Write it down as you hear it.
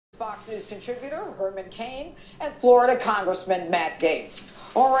Fox News contributor Herman Cain and Florida Congressman Matt Gaetz.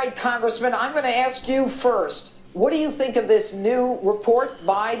 All right, Congressman, I'm going to ask you first. What do you think of this new report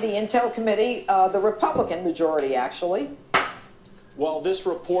by the Intel Committee, the Republican majority, actually? Well, this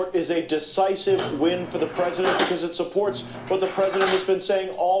report is a decisive win for the president because it supports what the president has been saying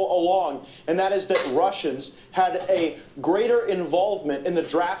all along, and that is that Russians had a greater involvement in the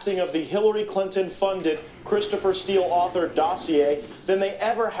drafting of the Hillary Clinton-funded Christopher Steele authored dossier than they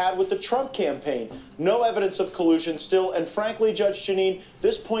ever had with the Trump campaign. No evidence of collusion still, and frankly, Judge Janine,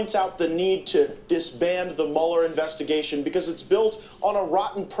 this points out the need to disband the Mueller investigation because it's built on a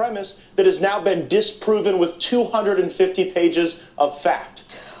rotten premise that has now been disproven with 250 pages of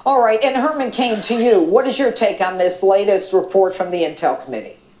fact. All right, and Herman Cain, to you, what is your take on this latest report from the Intel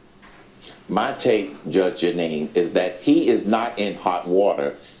Committee? My take, Judge Janine, is that he is not in hot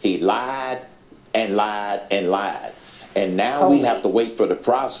water. He lied and lied and lied. And now we have to wait for the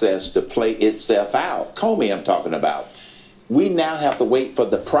process to play itself out. Comey, I'm talking about. We now have to wait for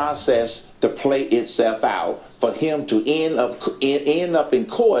the process to play itself out for him to end up in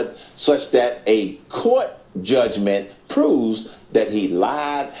court such that a court judgment proves that he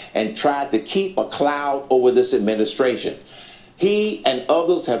lied and tried to keep a cloud over this administration. He and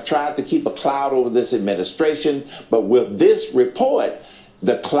others have tried to keep a cloud over this administration, but with this report,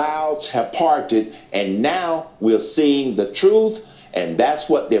 the clouds have parted, and now we're seeing the truth, and that's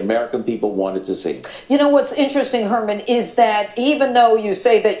what the American people wanted to see. You know, what's interesting, Herman, is that even though you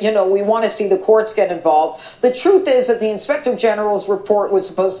say that, we want to see the courts get involved, the truth is that the Inspector General's report was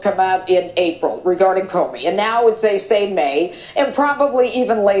supposed to come out in April regarding Comey, and now they say May, and probably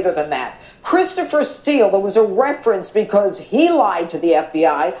even later than that. Christopher Steele, there was a reference because he lied to the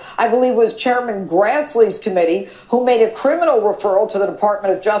FBI. I believe it was Chairman Grassley's committee who made a criminal referral to the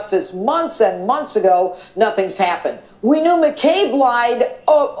Department of Justice months and months ago. Nothing's happened. We knew McCabe lied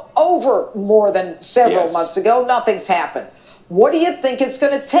over more than several months ago. Nothing's happened. What do you think it's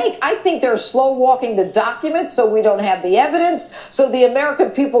going to take? I think they're slow walking the documents so we don't have the evidence, so the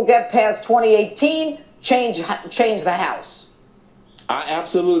American people get past 2018, change the House. I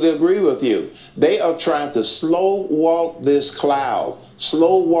absolutely agree with you. They are trying to slow walk this cloud,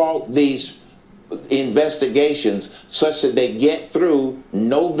 slow walk these investigations such that they get through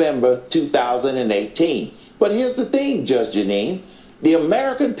November 2018. But here's the thing, Judge Janine, the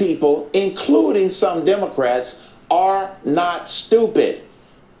American people, including some Democrats, are not stupid.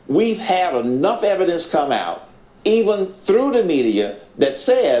 We've had enough evidence come out, even through the media, that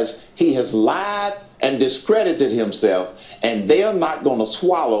says he has lied and discredited himself, and they are not going to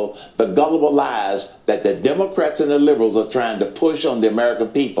swallow the gullible lies that the Democrats and the liberals are trying to push on the American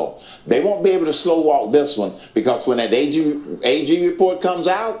people. They won't be able to slow walk this one, because when that AG report comes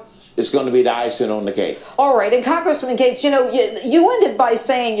out, it's going to be the icing on the cake. All right. And Congressman Gaetz, you ended by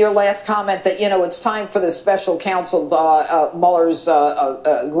saying your last comment that, it's time for the special counsel, Mueller's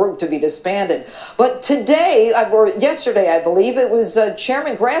group to be disbanded. But today, or yesterday, I believe, it was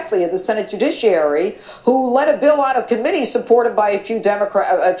Chairman Grassley of the Senate Judiciary who let a bill out of committee supported by a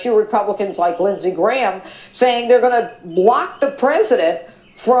few Republicans like Lindsey Graham, saying they're going to block the president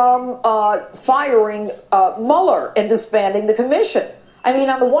from firing Mueller and disbanding the commission. I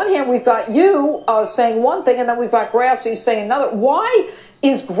mean, on the one hand, we've got you saying one thing, and then we've got Grassley saying another. Why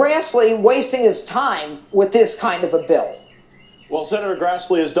is Grassley wasting his time with this kind of a bill? Well, Senator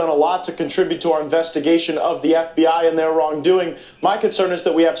Grassley has done a lot to contribute to our investigation of the FBI and their wrongdoing. My concern is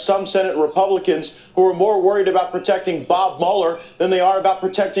that we have some Senate Republicans who are more worried about protecting Bob Mueller than they are about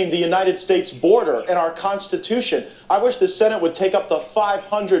protecting the United States border and our Constitution. I wish the Senate would take up the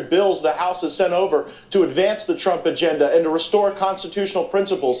 500 bills the House has sent over to advance the Trump agenda and to restore constitutional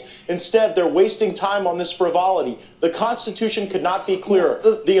principles. Instead, they're wasting time on this frivolity. The Constitution could not be clearer.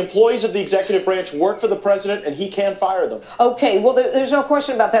 The employees of the executive branch work for the president, and he can fire them. Okay, well, there's no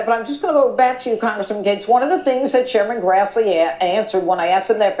question about that, but I'm just going to go back to you, Congressman Gaetz. One of the things that Chairman Grassley answered when I asked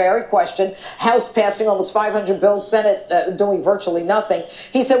him that very question, House passing almost 500 bills, Senate doing virtually nothing,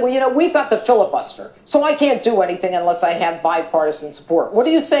 he said, well, we've got the filibuster, so I can't do anything unless I have bipartisan support. What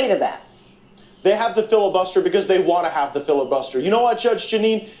do you say to that? They have the filibuster because they want to have the filibuster. You know what, Judge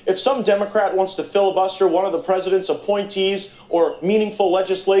Janine? If some Democrat wants to filibuster one of the president's appointees or meaningful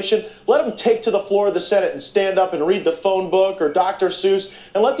legislation, let them take to the floor of the Senate and stand up and read the phone book or Dr. Seuss,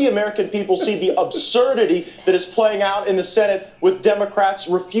 and let the American people see the absurdity that is playing out in the Senate with Democrats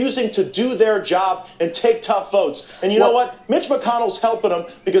refusing to do their job and take tough votes. And you know what? Mitch McConnell's helping them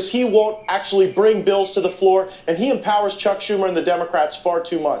because he won't actually bring bills to the floor, and he empowers Chuck Schumer and the Democrats far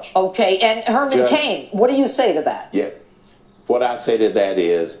too much. Okay, and Herman Cain, what do you say to that? Yeah, what I say to that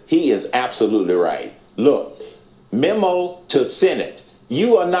is he is absolutely right. Look, memo to Senate.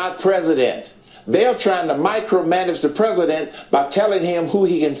 You are not president. They're trying to micromanage the president by telling him who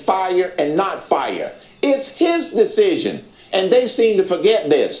he can fire and not fire. It's his decision. And they seem to forget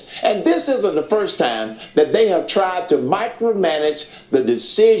this. And this isn't the first time that they have tried to micromanage the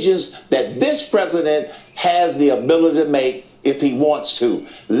decisions that this president has the ability to make if he wants to.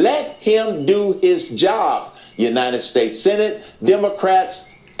 Let him do his job, United States Senate, Democrats,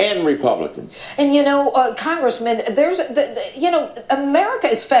 and Republicans. And Congressman, America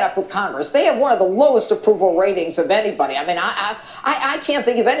is fed up with Congress. They have one of the lowest approval ratings of anybody. I mean, I can't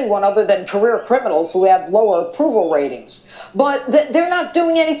think of anyone other than career criminals who have lower approval ratings. But they're not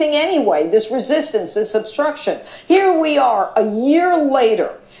doing anything anyway. This resistance, this obstruction. Here we are a year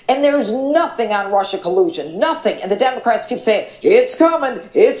later. And there's nothing on Russia collusion, nothing. And the Democrats keep saying, it's coming,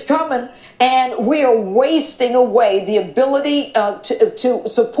 it's coming. And we are wasting away the ability to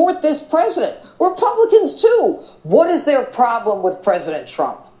support this president. Republicans, too. What is their problem with President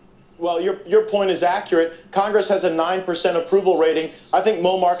Trump? Well, your point is accurate. Congress has a 9% approval rating. I think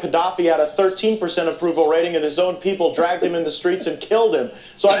Muammar Gaddafi had a 13% approval rating, and his own people dragged him in the streets and killed him.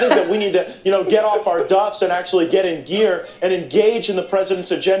 So I think that we need to, get off our duffs and actually get in gear and engage in the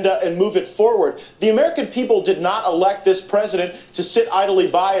president's agenda and move it forward. The American people did not elect this president to sit idly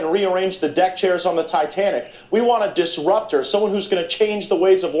by and rearrange the deck chairs on the Titanic. We want a disruptor, someone who's going to change the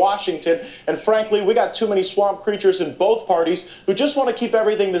ways of Washington. And frankly, we got too many swamp creatures in both parties who just want to keep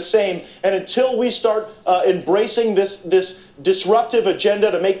everything the same. And until we start embracing this disruptive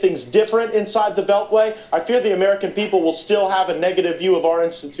agenda to make things different inside the Beltway, I fear the American people will still have a negative view of our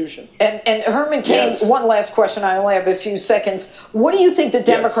institution. And Herman Cain, yes. One last question. I only have a few seconds. What do you think the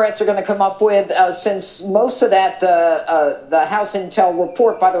Democrats yes. are going to come up with since most of that, the House Intel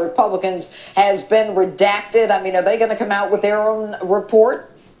report by the Republicans has been redacted? I mean, are they going to come out with their own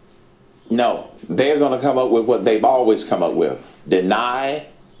report? No, they're going to come up with what they've always come up with. Deny,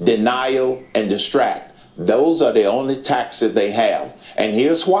 denial, and distract. Those are the only tactics they have. And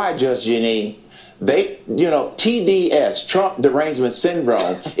here's why, Judge Jeanine. TDS, Trump Derangement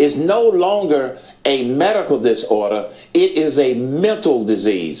Syndrome, is no longer a medical disorder. It is a mental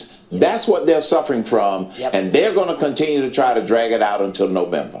disease. That's what they're suffering from. Yep. And they're going to continue to try to drag it out until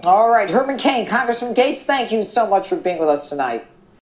November. All right. Herman Cain, Congressman Gates, thank you so much for being with us tonight.